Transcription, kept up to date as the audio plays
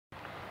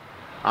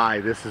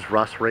Hi, this is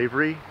Russ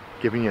Ravary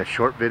giving you a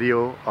short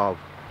video of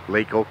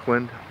Lake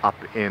Oakland up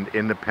in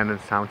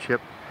Independence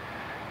Township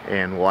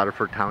and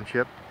Waterford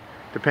Township.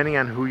 Depending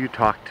on who you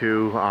talk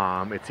to,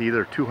 it's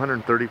either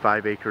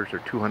 235 acres or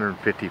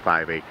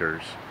 255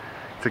 acres.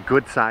 It's a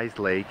good sized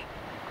lake.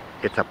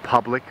 It's a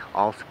public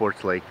all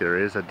sports lake. There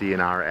is a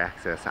DNR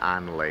access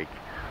on the lake.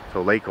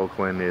 So Lake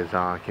Oakland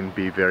can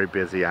be very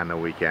busy on the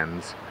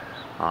weekends.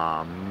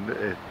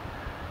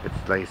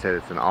 It's like I said,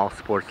 it's an all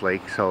sports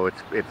lake, so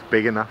it's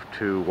big enough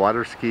to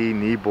water ski,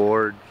 knee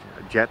board,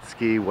 jet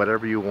ski,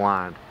 whatever you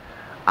want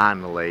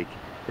on the lake.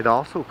 It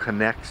also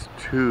connects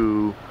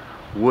to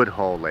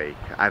Woodhull Lake.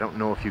 I don't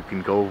know if you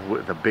can go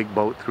with a big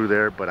boat through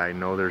there, but I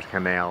know there's a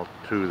canal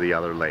through the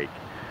other lake.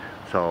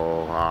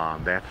 So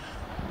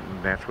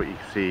that's what you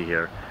see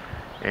here.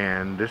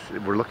 And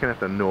we're looking at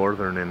the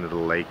northern end of the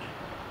lake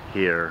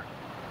here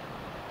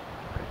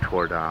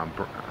toward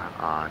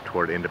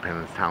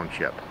Independence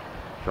Township.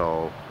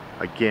 So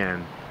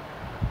again,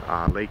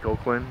 Lake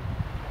Oakland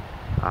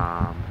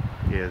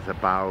is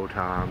about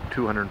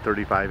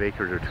 235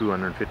 acres or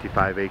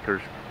 255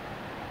 acres,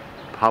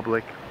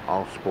 public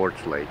all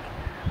sports lake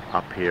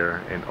up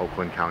here in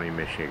Oakland County,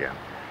 Michigan.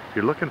 If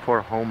you're looking for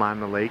a home on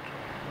the lake,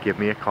 give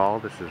me a call.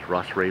 This is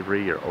Russ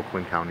Ravary, your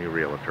Oakland County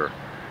Realtor.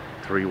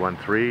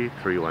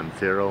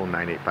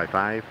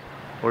 313-310-9855,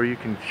 or you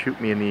can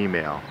shoot me an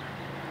email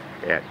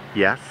at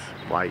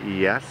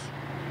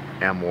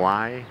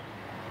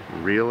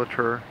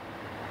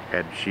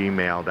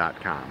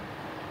realtor@gmail.com.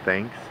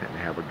 Thanks and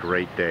have a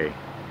great day.